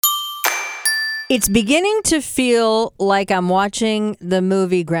It's beginning to feel like I'm watching the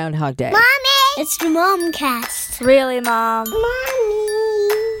movie Groundhog Day. Mommy! It's the Momcast. Really, Mom?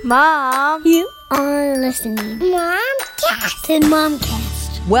 Mommy! Mom? You are listening. Momcast. The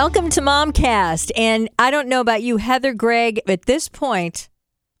Momcast. Welcome to Momcast. And I don't know about you, Heather, Greg, at this point,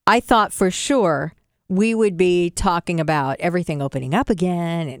 I thought for sure we would be talking about everything opening up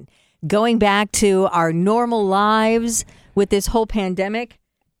again and going back to our normal lives with this whole pandemic.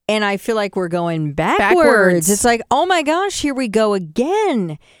 And I feel like we're going backwards. It's like, oh my gosh, here we go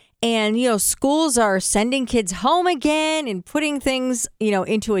again. And, schools are sending kids home again and putting things,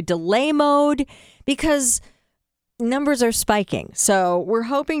 into a delay mode because numbers are spiking. So we're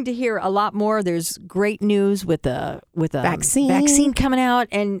hoping to hear a lot more. There's great news with a vaccine coming out.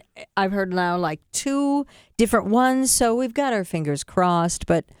 And I've heard now like 2 different ones. So we've got our fingers crossed.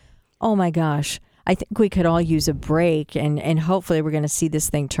 But, oh my gosh. I think we could all use a break, and hopefully we're going to see this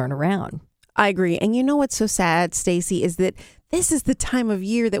thing turn around. I agree. And you know what's so sad, Stacey, is that this is the time of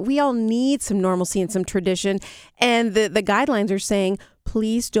year that we all need some normalcy and some tradition. And the guidelines are saying,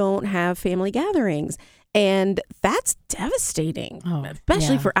 please don't have family gatherings. And that's devastating,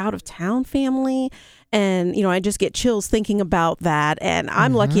 especially for out-of-town family. And, I just get chills thinking about that. And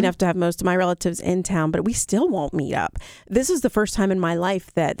I'm lucky enough to have most of my relatives in town, but we still won't meet up. This is the first time in my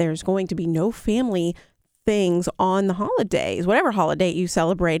life that there's going to be no family things on the holidays, whatever holiday you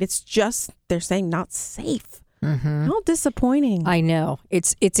celebrate. It's just, they're saying not safe. How disappointing. I know.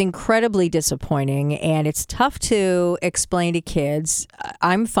 It's incredibly disappointing, and it's tough to explain to kids,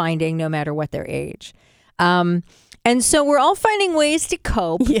 I'm finding, no matter what their age. And so we're all finding ways to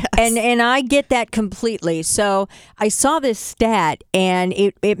cope. Yes. And I get that completely. So I saw this stat and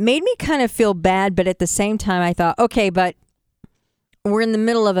it made me kind of feel bad. But at the same time, I thought, okay, but we're in the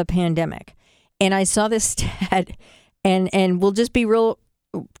middle of a pandemic. And I saw this stat and we'll just be real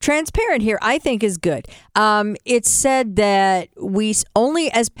transparent here, I think is good. It said that we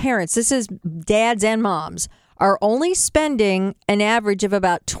only as parents, this is dads and moms, are only spending an average of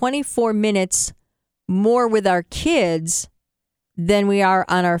about 24 minutes more with our kids than we are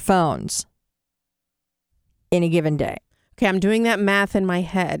on our phones in a given day. Okay, I'm doing that math in my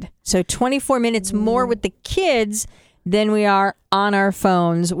head. So 24 minutes more with the kids than we are on our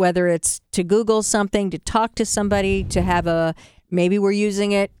phones, whether it's to Google something, to talk to somebody, to have maybe we're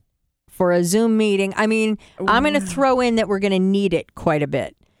using it for a Zoom meeting. I mean, I'm going to throw in that we're going to need it quite a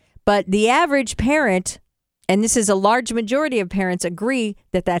bit. But the average parent, and this is a large majority of parents, agree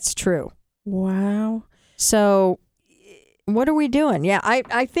that that's true. Wow. So what are we doing? Yeah,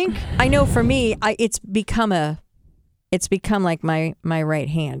 I think, I know for me, it's become like my right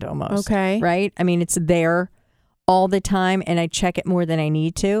hand almost. Okay. Right? I mean, it's there all the time and I check it more than I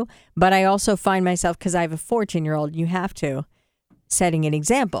need to. But I also find myself, because I have a 14-year-old, you have to, setting an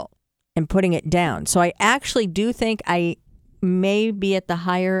example and putting it down. So I actually do think I may be at the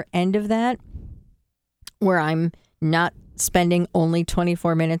higher end of that, where I'm not spending only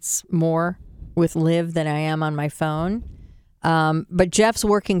 24 minutes more with Liv than I am on my phone. But Jeff's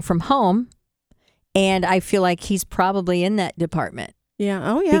working from home, and I feel like he's probably in that department. Yeah.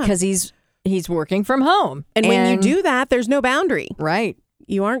 Oh, yeah. Because he's working from home. And when you do that, there's no boundary. Right.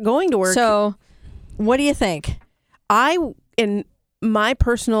 You aren't going to work. So what do you think? In my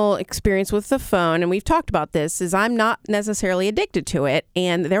personal experience with the phone, and we've talked about this, is I'm not necessarily addicted to it.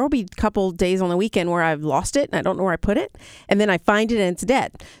 And there will be a couple days on the weekend where I've lost it and I don't know where I put it. And then I find it and it's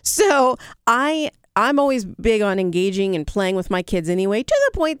dead. So I'm always big on engaging and playing with my kids anyway,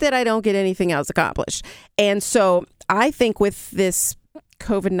 to the point that I don't get anything else accomplished. And so I think with this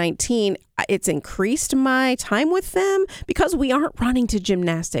COVID-19, it's increased my time with them because we aren't running to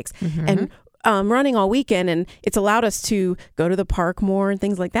gymnastics and running all weekend, and it's allowed us to go to the park more and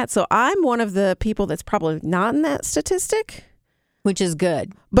things like that. So I'm one of the people that's probably not in that statistic. Which is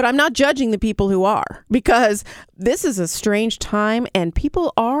good. But I'm not judging the people who are, because this is a strange time and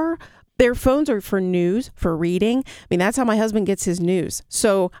their phones are for news, for reading. I mean, that's how my husband gets his news.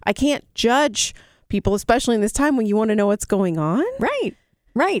 So I can't judge people, especially in this time when you want to know what's going on. Right.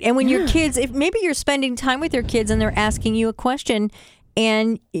 Right. And when your kids, if maybe you're spending time with your kids and they're asking you a question,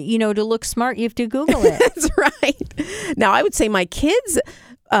 and, to look smart, you have to Google it. That's right. Now, I would say my kids'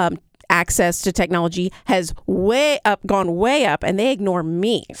 access to technology has gone way up, and they ignore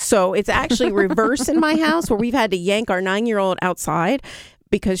me. So it's actually reverse in my house, where we've had to yank our 9-year-old outside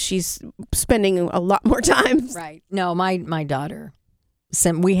because she's spending a lot more time. Right. No, my daughter,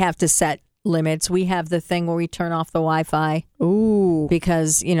 we have to set limits. We have the thing where we turn off the Wi-Fi. Ooh.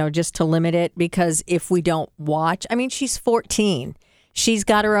 Because, just to limit it, because if we don't watch, I mean, she's 14. She's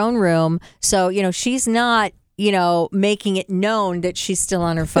got her own room. So, she's not, making it known that she's still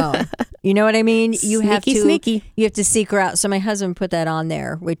on her phone. You know what I mean? You have to Sneaky. You have to seek her out. So my husband put that on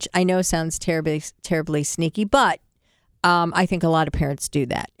there, which I know sounds terribly sneaky, but I think a lot of parents do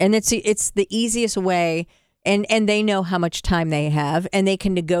that, and it's the easiest way. And they know how much time they have, and they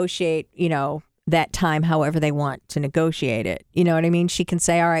can negotiate, that time however they want to negotiate it. You know what I mean? She can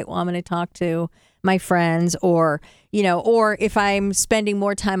say, all right, well, I'm going to talk to my friends, or if I'm spending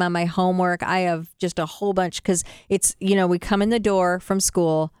more time on my homework, I have just a whole bunch, because it's, we come in the door from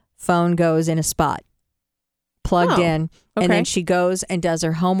school, phone goes in a spot, plugged in, okay. and then she goes and does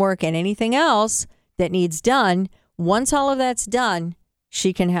her homework and anything else that needs done. Once all of that's done,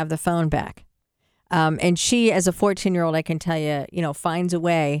 she can have the phone back. And she, as a 14-year-old, I can tell you, finds a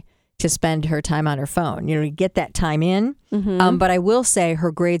way to spend her time on her phone, to get that time in. Mm-hmm. But I will say her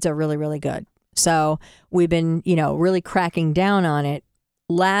grades are really, really good. So we've been, really cracking down on it.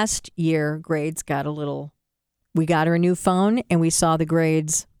 Last year, grades we got her a new phone, and we saw the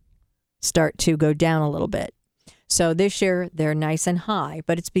grades start to go down a little bit. So this year, they're nice and high,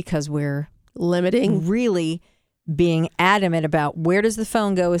 but it's because we're limiting, really being adamant about where does the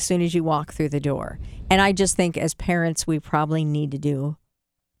phone go as soon as you walk through the door. And I just think as parents, we probably need to do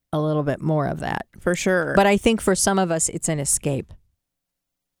a little bit more of that. for sure. But I think for some of us, it's an escape.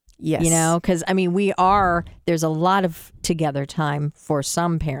 yes, Because there's a lot of together time for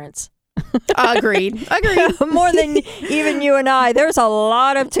some parents. agreed. More than even you and I. There's a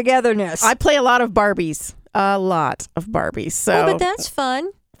lot of togetherness. I play a lot of Barbies. So but that's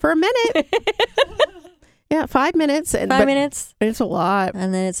fun. for a minute. Yeah, 5 minutes. 5 minutes. It's a lot.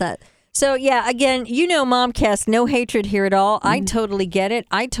 And then it's that. So, yeah, again, Momcast, no hatred here at all. I totally get it.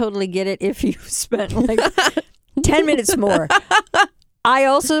 I totally get it if you spent 10 minutes more. I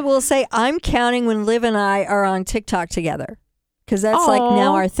also will say I'm counting when Liv and I are on TikTok together, because that's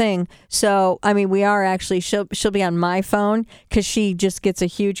now our thing. So, we are actually, she'll be on my phone, because she just gets a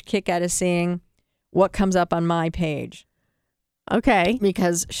huge kick out of seeing what comes up on my page. Okay.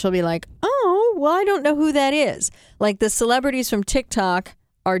 Because she'll be like, oh, well, I don't know who that is. Like the celebrities from TikTok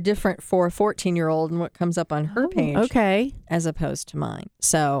are different for a 14-year-old and what comes up on her page. Okay. As opposed to mine.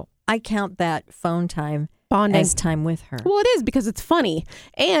 So I count that phone time Bonding. as time with her. Well, it is, because it's funny.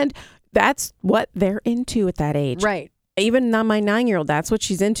 And that's what they're into at that age. Right. Even now, my 9-year-old, that's what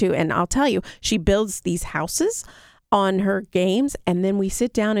she's into. And I'll tell you, she builds these houses on her games, and then we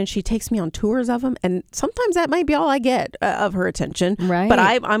sit down and she takes me on tours of them, and sometimes that might be all I get of her attention. Right. But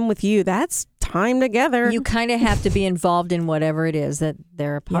I'm with you. That's time together. You kind of have to be involved in whatever it is that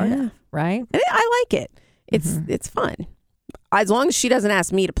they're a part of, right? And I like it. It's fun. As long as she doesn't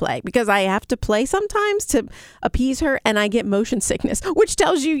ask me to play, because I have to play sometimes to appease her, and I get motion sickness, which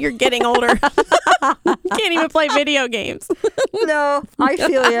tells you you're getting older. Can't even play video games. No, I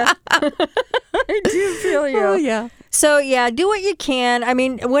feel you. I do feel you. Oh, yeah. So, yeah, do what you can.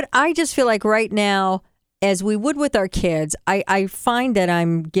 What I just feel like right now, as we would with our kids, I find that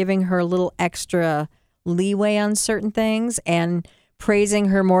I'm giving her a little extra leeway on certain things and praising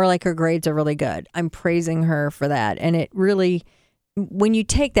her more, like her grades are really good. I'm praising her for that. And it really, when you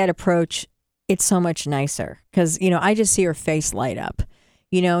take that approach, it's so much nicer, because, I just see her face light up.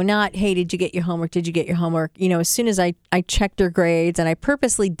 Not, hey, did you get your homework? Did you get your homework? As soon as I checked her grades, and I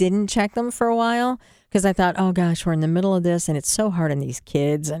purposely didn't check them for a while, because I thought, oh gosh, we're in the middle of this, and it's so hard on these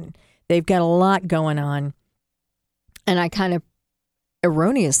kids, and they've got a lot going on. And I kind of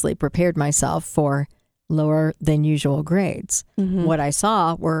erroneously prepared myself for lower than usual grades. Mm-hmm. What I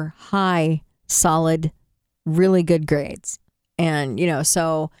saw were high, solid, really good grades. And,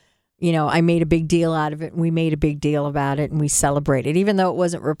 I made a big deal out of it. We made a big deal about it, and we celebrated, even though it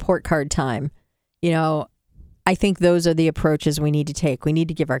wasn't report card time. I think those are the approaches we need to take. We need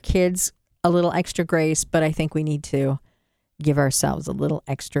to give our kids a little extra grace, but I think we need to give ourselves a little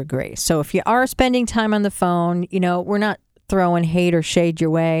extra grace. So if you are spending time on the phone, we're not throwing hate or shade your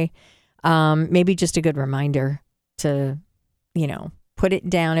way. Maybe just a good reminder to, put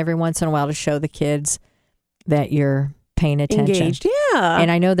it down every once in a while to show the kids that you're paying attention. Engaged, yeah. And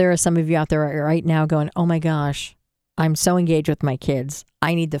I know there are some of you out there right now going, oh my gosh, I'm so engaged with my kids.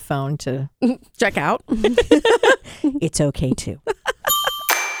 I need the phone to check out. It's okay too.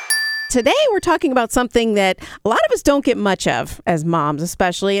 Today, we're talking about something that a lot of us don't get much of as moms,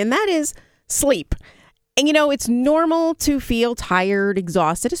 especially, and that is sleep. And, it's normal to feel tired,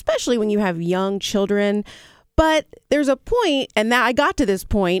 exhausted, especially when you have young children. But there's a point, and I got to this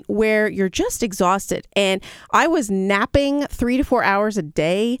point, where you're just exhausted. And I was napping 3 to 4 hours a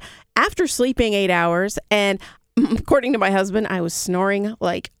day after sleeping 8 hours. And according to my husband, I was snoring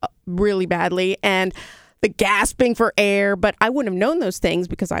like really badly. And the gasping for air, but I wouldn't have known those things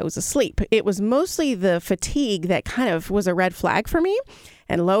because I was asleep. It was mostly the fatigue that kind of was a red flag for me.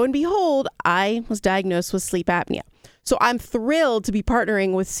 And lo and behold, I was diagnosed with sleep apnea. So I'm thrilled to be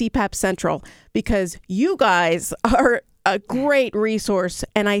partnering with CPAP Central because you guys are a great resource.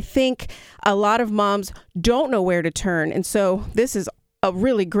 And I think a lot of moms don't know where to turn. And so this is a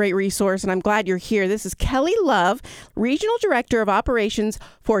really great resource, and I'm glad you're here. This is Kelly Love, Regional Director of Operations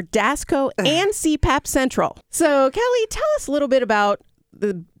for DASCO and CPAP Central. So, Kelly, tell us a little bit about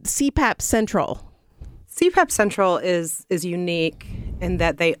the CPAP Central. CPAP Central is unique in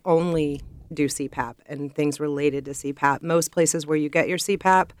that they only do CPAP and things related to CPAP. Most places where you get your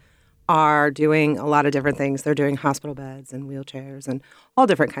CPAP are doing a lot of different things. They're doing hospital beds and wheelchairs and all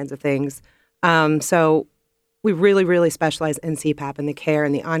different kinds of things. So we really, really specialize in CPAP and the care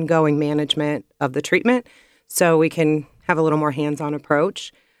and the ongoing management of the treatment, so we can have a little more hands-on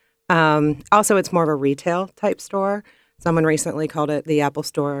approach. Also, it's more of a retail type store. Someone recently called it the Apple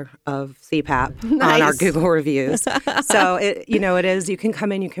Store of CPAP on our Google reviews. So it is. You can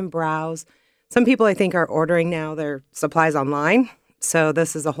come in, you can browse. Some people, I think, are ordering now their supplies online. So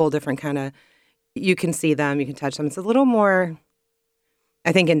this is a whole different kind of. You can see them, you can touch them. It's a little more,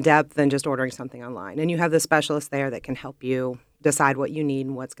 I think, in depth than just ordering something online. And you have the specialist there that can help you decide what you need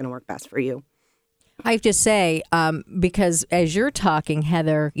and what's going to work best for you. I have to say, because as you're talking,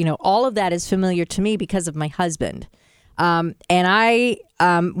 Heather, all of that is familiar to me because of my husband. And I,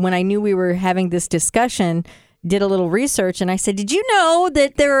 when I knew we were having this discussion, did a little research, and I said, did you know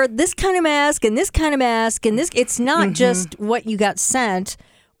that there are this kind of mask and this kind of mask and this? It's not just what you got sent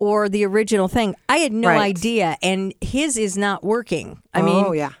or the original thing. I had no idea, and his is not working. I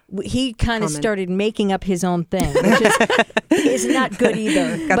mean, he kind of started making up his own thing, which is not good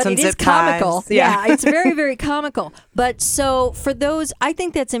either. But it is comical. Yeah, it's very, very comical. But so for those, I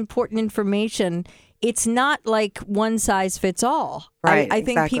think that's important information. It's not like one size fits all. Right, I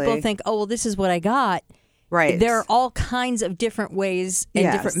think people think, oh, well, this is what I got. Right. There are all kinds of different ways and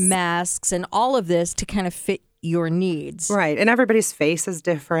different masks and all of this to kind of fit your needs. Right. And everybody's face is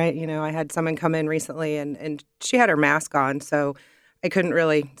different. I had someone come in recently and she had her mask on, so I couldn't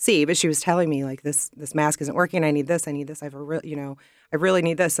really see, but she was telling me, like, this mask isn't working. I need this. I have I really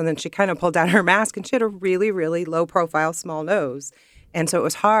need this. And then she kind of pulled down her mask, and she had a really, really low profile, small nose. And so it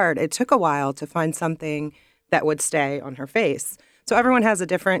was hard. It took a while to find something that would stay on her face. So everyone has a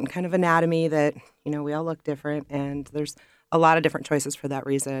different kind of anatomy that, we all look different, and there's a lot of different choices for that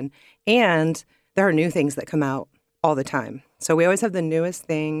reason. And there are new things that come out all the time. So we always have the newest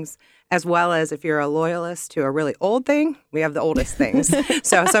things, as well as if you're a loyalist to a really old thing, we have the oldest things.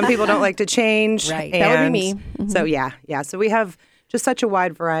 So some people don't like to change. Right. And that would be me. So yeah. So we have just such a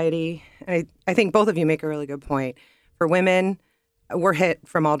wide variety. I think both of you make a really good point. For women, we're hit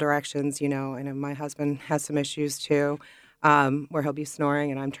from all directions. I know my husband has some issues too, where he'll be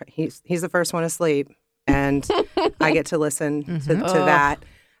snoring, and he's the first one asleep, and I get to listen to that.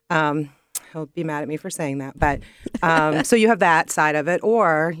 He'll be mad at me for saying that, but so you have that side of it.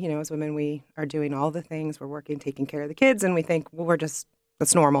 Or as women, we are doing all the things. We're working, taking care of the kids, and we think, well,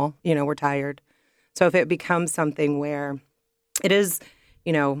 that's normal. We're tired. So if it becomes something where it is,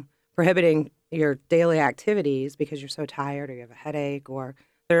 prohibiting your daily activities because you're so tired, or you have a headache, or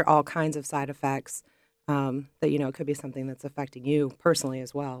there are all kinds of side effects that it could be something that's affecting you personally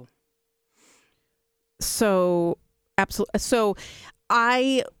as well. So absolutely. So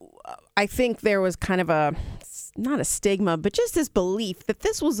I think there was kind of not a stigma, but just this belief that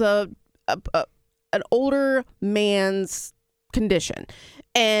this was an older man's condition.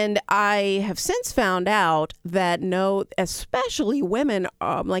 And I have since found out that no, especially women,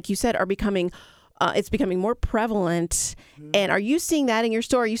 like you said, are becoming, it's becoming more prevalent. And are you seeing that in your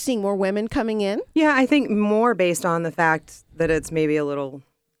store? Are you seeing more women coming in? Yeah, I think more based on the fact that it's maybe a little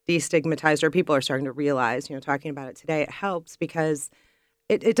destigmatized, or people are starting to realize, talking about it today, it helps because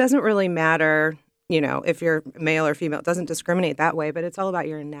it doesn't really matter, if you're male or female. It doesn't discriminate that way, but it's all about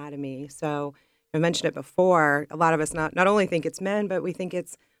your anatomy. So I mentioned it before. A lot of us not only think it's men, but we think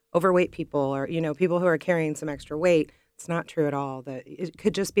it's overweight people, or people who are carrying some extra weight. It's not true at all. That it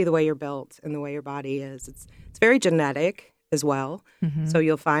could just be the way you're built and the way your body is. It's very genetic as well. Mm-hmm. So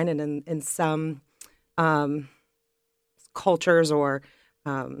you'll find it in some cultures or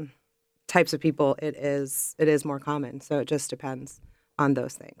types of people. It is more common. So it just depends on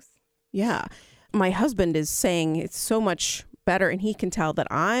those things. Yeah, my husband is saying it's so much better, and he can tell that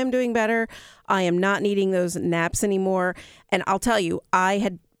I'm doing better. I am not needing those naps anymore. And I'll tell you, I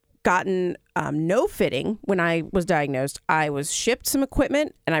had gotten no fitting when I was diagnosed. I was shipped some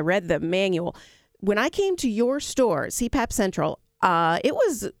equipment, and I read the manual. When I came to your store, CPAP Central, it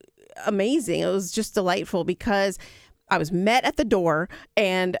was amazing. It was just delightful because I was met at the door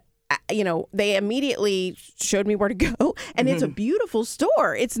and they immediately showed me where to go. And it's a beautiful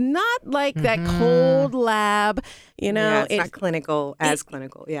store. It's not like that cold lab, Yeah, it's not clinical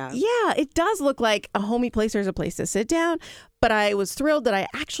clinical. Yeah. Yeah, it does look like a homey place. There's a place to sit down. But I was thrilled that I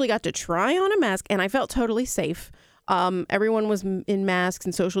actually got to try on a mask and I felt totally safe. Everyone was in masks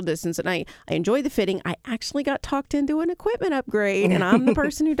and social distance, and I enjoyed the fitting. I actually got talked into an equipment upgrade, and I'm the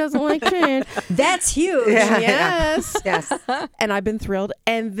person who doesn't like change. That's huge. Yes. Yes. And I've been thrilled.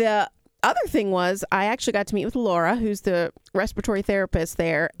 And the other thing was I actually got to meet with Laura, who's the respiratory therapist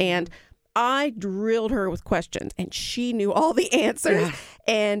there, and I drilled her with questions, and she knew all the answers.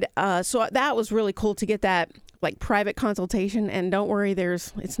 Yeah. And so that was really cool to get that like private consultation. And don't worry,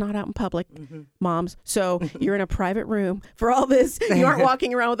 it's not out in public, moms. So you're in a private room for all this. You aren't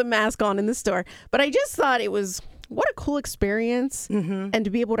walking around with a mask on in the store. But I just thought it was what a cool experience, and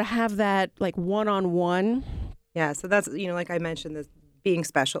to be able to have that like one-on-one. Yeah. So that's, like I mentioned, this being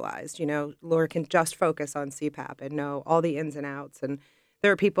specialized. Laura can just focus on CPAP and know all the ins and outs. And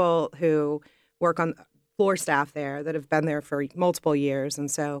there are people who work on floor staff there that have been there for multiple years. And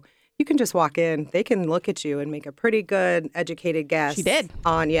so you can just walk in. They can look at you and make a pretty good, educated guess. She did.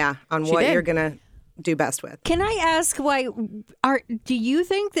 On what you're going to do best with. Can I ask do you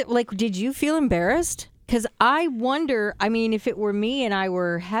think that, did you feel embarrassed? Because I wonder, if it were me and I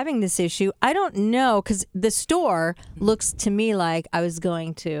were having this issue, I don't know, because the store looks to me like I was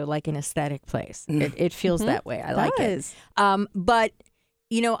going to an aesthetic place. It feels that way. I like it. But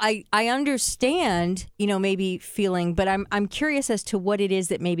I understand, maybe feeling, but I'm curious as to what it is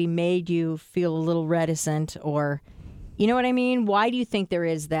that maybe made you feel a little reticent, or, you know what I mean? Why do you think there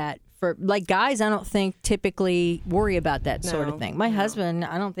is that? For guys, I don't think typically worry about that sort of thing. My husband,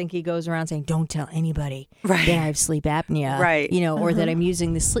 I don't think he goes around saying, "Don't tell anybody that I have sleep apnea," right? Or that I'm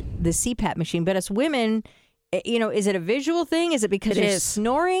using the CPAP machine. But as women, is it a visual thing? Is it because you're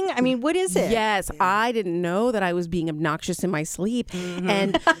snoring? What is it? Yes, I didn't know that I was being obnoxious in my sleep.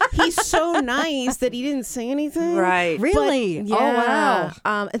 And he's so nice that he didn't say anything. Right. Really? But, yeah. Oh,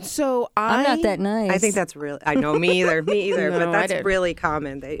 wow. And so I'm not that nice. I think that's really, I know me either, No, but that's really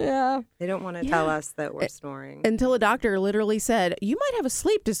common. They don't want to tell us that we're snoring. Until a doctor literally said, you might have a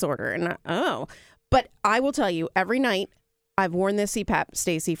sleep disorder. And but I will tell you, every night, I've worn this CPAP,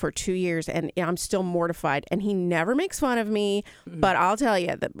 Stacey, for 2 years, and I'm still mortified. And he never makes fun of me. But I'll tell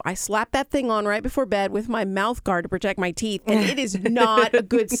you that I slap that thing on right before bed with my mouth guard to protect my teeth, and it is not a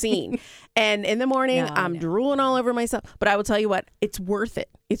good scene. And in the morning, I'm drooling all over myself. But I will tell you what, it's worth it.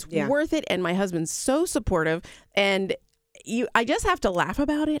 It's worth it. And my husband's so supportive. And I just have to laugh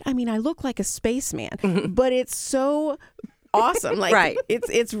about it. I look like a spaceman, but it's so awesome. Right.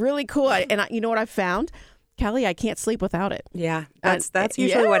 It's really cool. And you know what I've found? Kelly, I can't sleep without it. Yeah, that's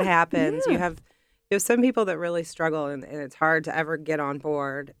usually what happens. Yeah. You have some people that really struggle, and it's hard to ever get on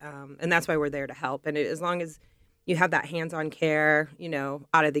board, and that's why we're there to help. And as long as you have that hands-on care,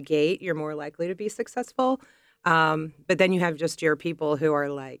 out of the gate, you're more likely to be successful. But then you have just your people who are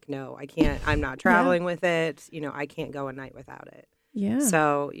like, no, I can't. I'm not traveling with it. I can't go a night without it. Yeah.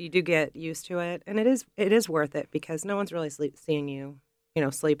 So you do get used to it, and it is worth it because no one's really seeing you.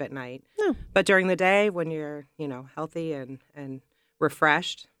 Sleep at night. No. But during the day when you're, healthy and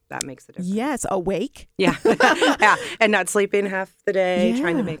refreshed, that makes a difference. Yes, awake. Yeah. Yeah. And not sleeping half the day,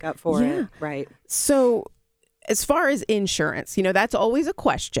 trying to make up for it. Right. So as far as insurance, that's always a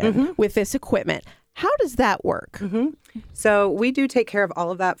question with this equipment. How does that work? So we do take care of all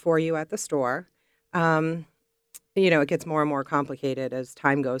of that for you at the store. It gets more and more complicated as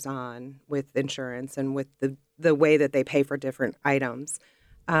time goes on with insurance and with the way that they pay for different items.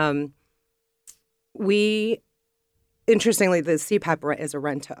 Interestingly, the CPAP is a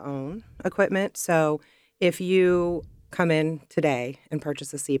rent-to-own equipment. So if you come in today and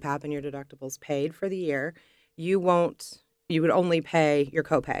purchase a CPAP and your deductible's paid for the year, you would only pay your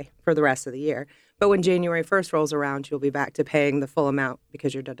copay for the rest of the year. But when January 1st rolls around, you'll be back to paying the full amount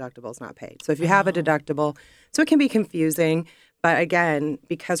because your deductible is not paid. So if you have a deductible, so it can be confusing. But again,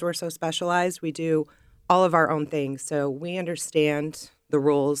 because we're so specialized, we do all of our own things. So we understand the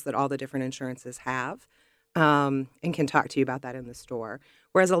rules that all the different insurances have and can talk to you about that in the store.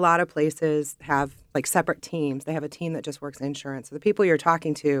 Whereas a lot of places have separate teams. They have a team that just works insurance. So the people you're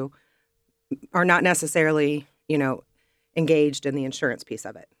talking to are not necessarily, engaged in the insurance piece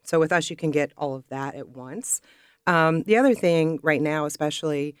of it. So with us, you can get all of that at once. The other thing right now,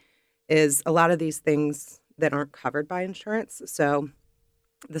 especially, is a lot of these things that aren't covered by insurance. So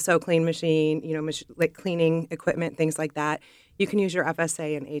the SoClean machine, cleaning equipment, things like that. You can use your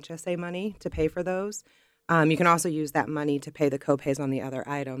FSA and HSA money to pay for those. You can also use that money to pay the copays on the other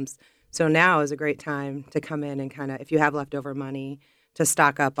items. So now is a great time to come in and kind of, if you have leftover money, to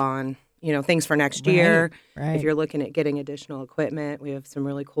stock up on, things for next year. Right. If you're looking at getting additional equipment, we have some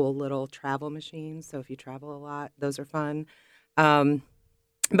really cool little travel machines. So if you travel a lot, those are fun.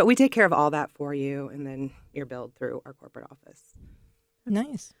 But we take care of all that for you, and then you're billed through our corporate office.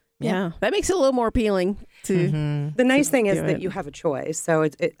 Nice. Yeah, that makes it a little more appealing to. The nice thing is do that it. you have a choice. So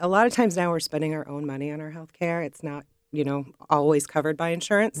a lot of times now we're spending our own money on our health care. It's not, always covered by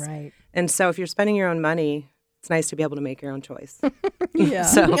insurance. Right. And so if you're spending your own money, it's nice to be able to make your own choice. Yeah.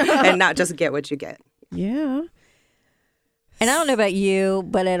 So and not just get what you get. Yeah. And I don't know about you,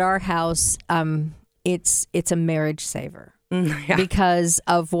 but at our house, it's a marriage saver Yeah. because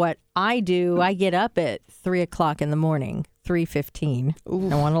of what I do. I get up at 3:00 in the morning, 3:15. I don't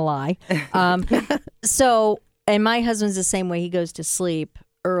want to lie. And my husband's the same way. He goes to sleep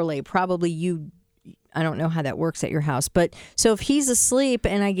early. Probably I don't know how that works at your house, but so if he's asleep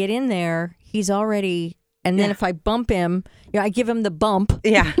and I get in there, he's already. And then if I bump him, I give him the bump.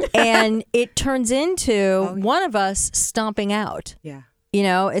 Yeah. And it turns into one of us stomping out. Yeah.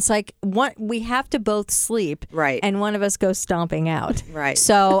 It's like we have to both sleep. Right. And one of us goes stomping out. Right.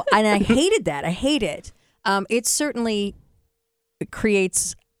 So, and I hated that. I hate it. It certainly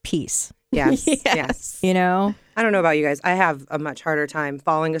creates peace. Yes. Yes. I don't know about you guys. I have a much harder time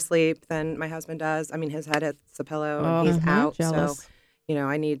falling asleep than my husband does. I mean, his head hits the pillow and he's out. Jealous. So,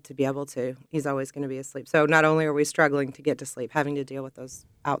 I need to be able to. He's always going to be asleep. So not only are we struggling to get to sleep, having to deal with those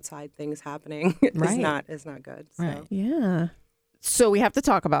outside things happening Right. is not good. So. Right. Yeah. So we have to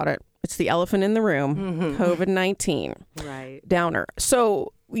talk about it. It's the elephant in the room, COVID-19 Right. downer.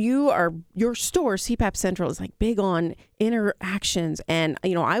 So your store, CPAP Central, is like big on interactions. And,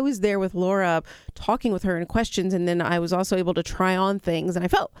 I was there with Laura talking with her and questions. And then I was also able to try on things and I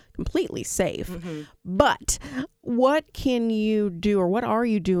felt completely safe. But what can you do or what are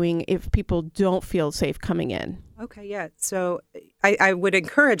you doing if people don't feel safe coming in? Okay. Yeah. So I would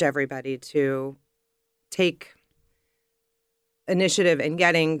encourage everybody to take initiative in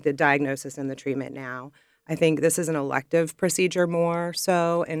getting the diagnosis and the treatment now. I think this is an elective procedure more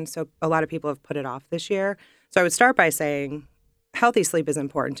so, and so a lot of people have put it off this year. So I would start by saying healthy sleep is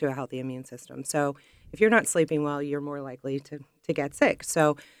important to a healthy immune system. So if you're not sleeping well, you're more likely to get sick.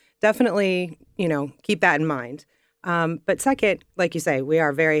 So definitely, keep that in mind. But second, like you say, we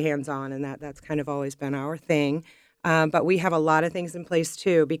are very hands-on, and that's kind of always been our thing. But we have a lot of things in place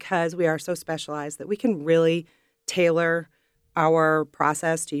too, because we are so specialized that we can really tailor our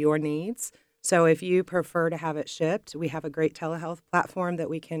process to your needs. So if you prefer to have it shipped, we have a great telehealth platform that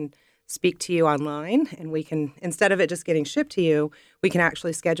we can speak to you online, and we can, instead of it just getting shipped to you, we can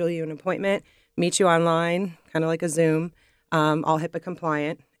actually schedule you an appointment, meet you online, kind of like a Zoom, all HIPAA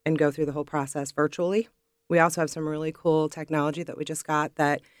compliant, and go through the whole process virtually. We also have some really cool technology that we just got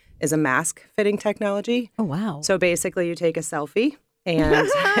that is a mask fitting technology. Oh, wow. So basically you take a selfie and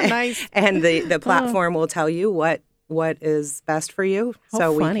Nice. and the platform will tell you what is best for you. How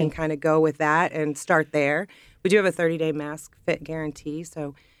So we funny. can kind of go with that and start there. We do have a 30-day mask fit guarantee.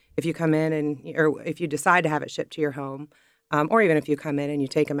 So if you come in or if you decide to have it shipped to your home, or even if you come in and you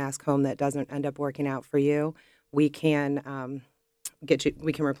take a mask home that doesn't end up working out for you, we can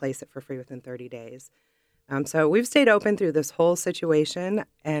we can replace it for free within 30 days. So we've stayed open through this whole situation,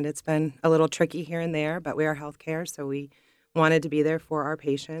 and it's been a little tricky here and there, but we are healthcare, so we wanted to be there for our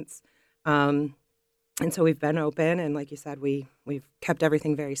patients. And so we've been open, and like you said, we've kept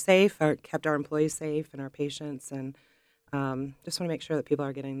everything very safe, or kept our employees safe and our patients, and just want to make sure that people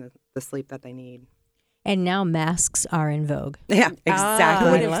are getting the sleep that they need. And now masks are in vogue. Yeah, exactly.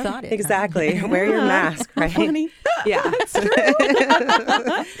 Who would have thought it? Exactly. Wear your mask, right? Funny. Yeah.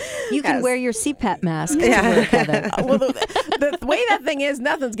 You can Yes. wear your CPAP mask to Yeah. work, Heather. Well, the way that thing is,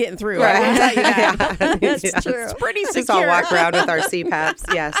 nothing's getting through. Right. I will tell you that. That's Yes. true. It's pretty secure. Just all walk around with our CPAPs.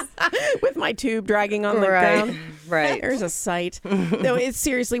 Yes. With my tube dragging on the Right. ground. Right. There's a sight. No, it's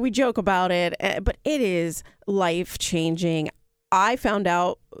seriously, we joke about it, but it is life-changing. I found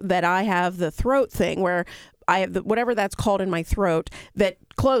out that I have the throat thing where I have whatever that's called in my throat that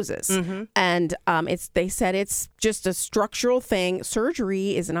closes. And they said it's just a structural thing.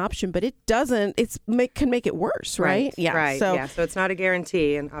 Surgery is an option, but it doesn't, can make it worse, right? Yeah. Right. So, yeah. So it's not a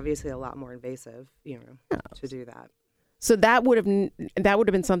guarantee, and obviously a lot more invasive, to do that. So that would have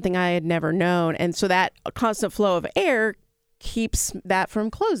been something I had never known, and so that constant flow of air keeps that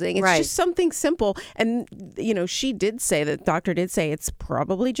from closing. It's Right. just something simple, and she did say that doctor did say it's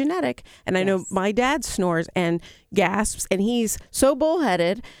probably genetic, and I know Yes. my dad snores and gasps, and he's so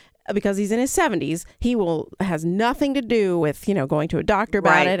bullheaded because he's in his 70s, has nothing to do with, going to a doctor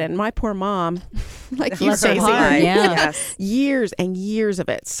about it. And my poor mom, like you Bless her say, heart, yeah. Yes. years and years of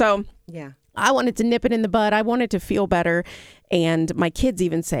it. So Yeah. I wanted to nip it in the bud. I wanted to feel better. And my kids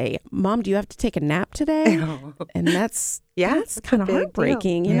even say, Mom, do you have to take a nap today? And that's It's a kind of big deal.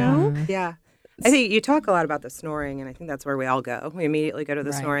 heartbreaking, you know? Yeah. I think you talk a lot about the snoring, and I think that's where we all go. We immediately go to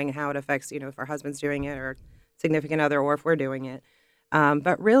the Right. snoring and how it affects, if our husband's doing it or significant other, or if we're doing it.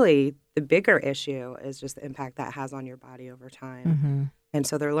 But really, the bigger issue is just the impact that has on your body over time. Mm-hmm. And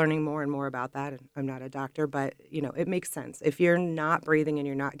so they're learning more and more about that. And I'm not a doctor, but, it makes sense. If you're not breathing and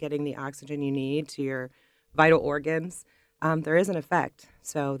you're not getting the oxygen you need to your vital organs, there is an effect.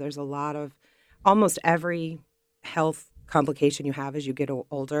 So there's a lot of almost every health complication you have as you get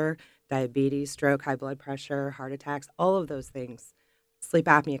older, diabetes, stroke, high blood pressure, heart attacks, all of those things, sleep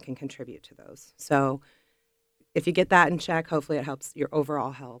apnea can contribute to those. So if you get that in check, hopefully it helps your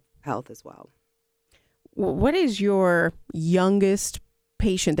overall health as well. What is your youngest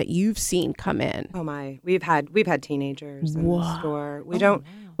patient that you've seen come in? Oh my, we've had teenagers in Whoa. the store.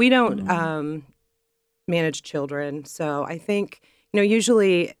 We don't manage children. So I think,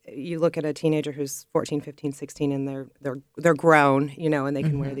 usually you look at a teenager who's 14, 15, 16 and they're grown, and they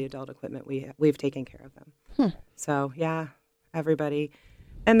can wear the adult equipment. We've taken care of them. So yeah, everybody.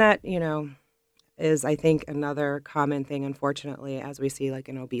 And that, is I think another common thing, unfortunately, as we see like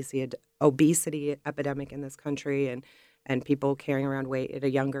an obesity epidemic in this country and people carrying around weight at a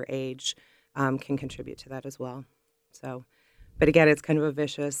younger age can contribute to that as well. So, but again, it's kind of a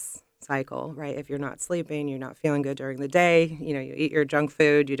vicious cycle, right? If you're not sleeping, you're not feeling good during the day, you eat your junk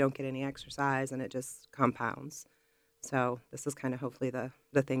food, you don't get any exercise, and it just compounds. So this is kind of hopefully the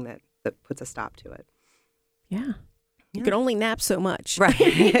thing that puts a stop to it. Yeah. You can only nap so much. Right.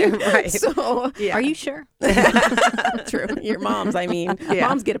 Right. So, Yeah. Are you sure? true. Your moms, Yeah.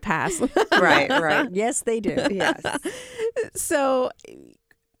 moms get a pass. Right. Yes, they do. Yes. So,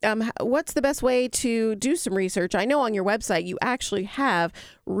 what's the best way to do some research? I know on your website you actually have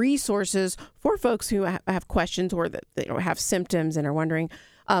resources for folks who have questions or that have symptoms and are wondering.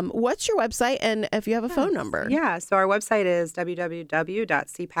 What's your website, and if you have a phone number? Yeah, so our website is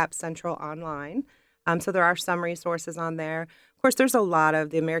www.cpapcentralonline. So there are some resources on there. Of course, there's a lot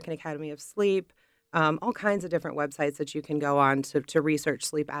of the American Academy of Sleep, all kinds of different websites that you can go on to research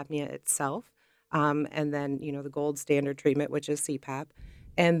sleep apnea itself. And then, the gold standard treatment, which is CPAP.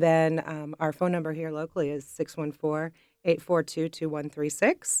 And then our phone number here locally is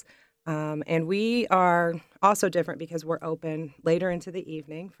 614-842-2136. And we are also different because we're open later into the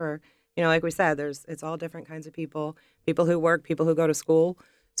evening for, like we said, it's all different kinds of people who work, people who go to school.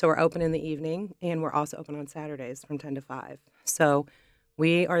 So we're open in the evening, and we're also open on Saturdays from 10 to 5. So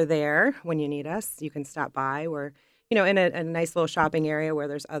we are there when you need us. You can stop by. We're, in a nice little shopping area where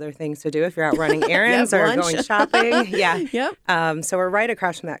there's other things to do if you're out running errands or lunch. going shopping. Yeah. Yep. So we're right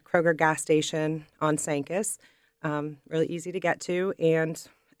across from that Kroger gas station on Sankus. Really easy to get to, and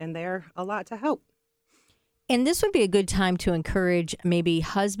they're a lot to help. And this would be a good time to encourage maybe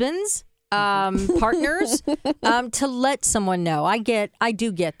husbands, partners, to let someone know. I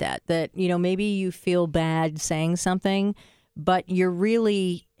do get that maybe you feel bad saying something, but you're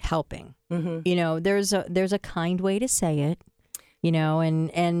really helping. Mm-hmm. There's a kind way to say it,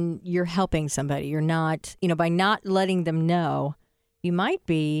 and you're helping somebody. You're not, by not letting them know, you might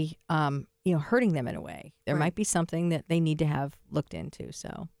be, hurting them in a way. There might be something that they need to have looked into.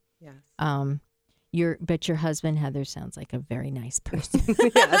 So, Yes. But your husband, Heather, sounds like a very nice person.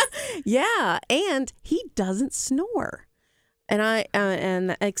 Yes. Yeah, and he doesn't snore,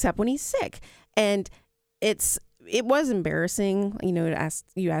 and except when he's sick, and it was embarrassing.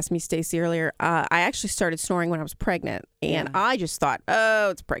 You asked me, Stacey, earlier. I actually started snoring when I was pregnant, and I just thought,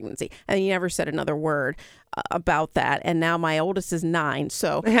 oh, it's pregnancy, and he never said another word about that. And now my oldest is 9,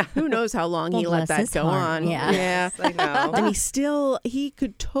 so who knows how long he let that go on. Yeah. Yes, I know. And he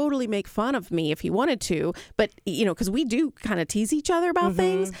could totally make fun of me if he wanted to, but because we do kind of tease each other about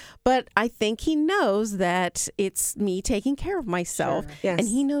things, but I think he knows that it's me taking care of myself. Sure. Yes. And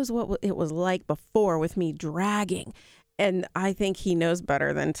he knows what it was like before with me dragging, and I think he knows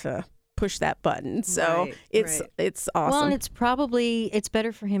better than to push that button. So it's awesome. Well, and it's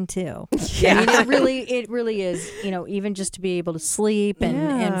better for him too. Yeah. I mean, it really is, even just to be able to sleep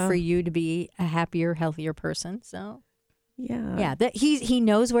and for you to be a happier, healthier person. So yeah, that he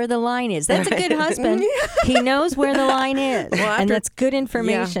knows where the line is. That's a good husband. He knows where the line is. And that's good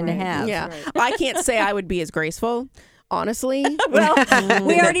information to have. Yeah. I can't say I would be as graceful, honestly. Well,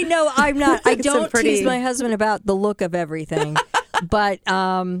 we already know I don't tease my husband about the look of everything. But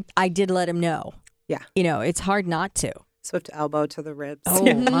I did let him know. Yeah. It's hard not to. swift elbow to the ribs.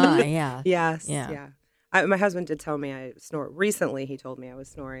 Oh my, yeah. Yes. Yeah. Yeah. My husband did tell me I snore. Recently, he told me I was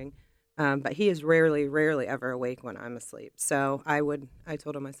snoring, but he is rarely ever awake when I'm asleep. So I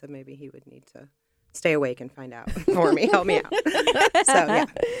told him, I said maybe he would need to stay awake and find out for me, help me out. So yeah.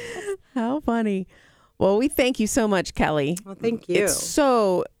 How funny. Well, we thank you so much, Kelly. Well, thank you. It's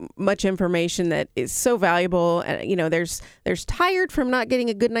so much information that is so valuable. And, you know, there's tired from not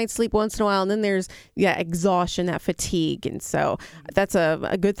getting a good night's sleep once in a while. And then there's, exhaustion, that fatigue. And so that's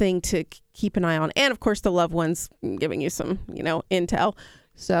a good thing to keep an eye on. And, of course, the loved ones giving you some, intel.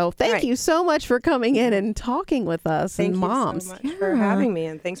 So thank you so much for coming in and talking with us Thank and moms. you so much for having me.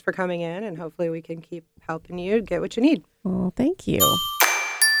 And thanks for coming in. And hopefully we can keep helping you get what you need. Well, thank you.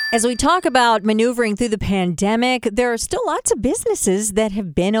 As we talk about maneuvering through the pandemic, there are still lots of businesses that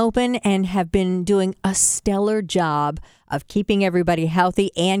have been open and have been doing a stellar job of keeping everybody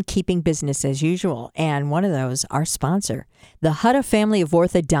healthy and keeping business as usual. And one of those, our sponsor, the Hutta family of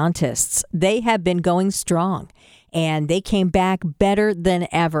orthodontists. They have been going strong and they came back better than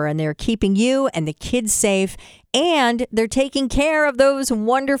ever. And they're keeping you and the kids safe. And they're taking care of those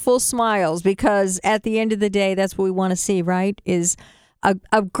wonderful smiles, because at the end of the day, that's what we want to see, right? Is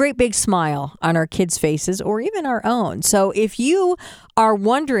a great big smile on our kids' faces, or even our own. So if you are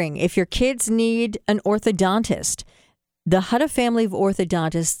wondering if your kids need an orthodontist, the Hutta family of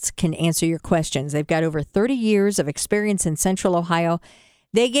orthodontists can answer your questions. They've got over 30 years of experience in Central Ohio.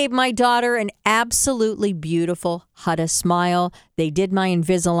 They gave my daughter an absolutely beautiful Hutta smile. They did my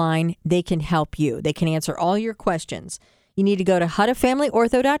Invisalign. They can help you. They can answer all your questions. You need to go to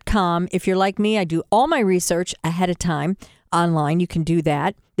HuttaFamilyOrtho.com. If you're like me, I do all my research ahead of time. Online, you can do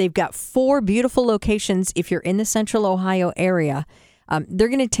that. They've got 4 beautiful locations if you're in the Central Ohio area. They're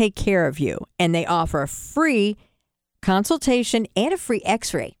going to take care of you, and they offer a free consultation and a free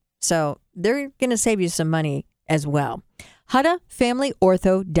x-ray. So they're going to save you some money as well.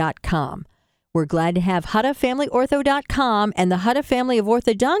 HuttaFamilyOrtho.com. We're glad to have HuttaFamilyOrtho.com and the Hutta family of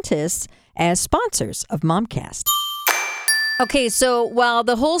orthodontists as sponsors of Momcast. Okay, so while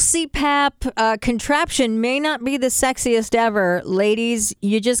the whole CPAP contraption may not be the sexiest ever, ladies,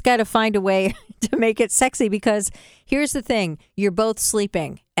 you just got to find a way to make it sexy, because here's the thing. You're both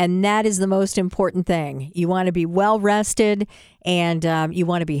sleeping, and that is the most important thing. You want to be well rested, and you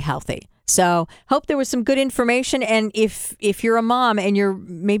want to be healthy. So hope there was some good information. And if you're a mom and you're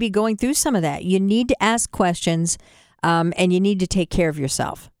maybe going through some of that, you need to ask questions, and you need to take care of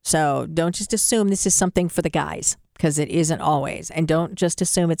yourself. So don't just assume this is something for the guys, because it isn't always. And don't just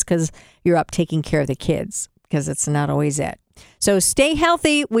assume it's because you're up taking care of the kids, because it's not always it. So stay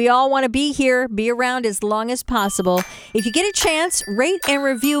healthy. We all want to be here, be around as long as possible. If you get a chance, rate and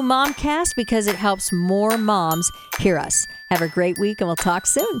review Momcast, because it helps more moms hear us. Have a great week, and we'll talk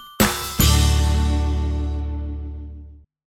soon.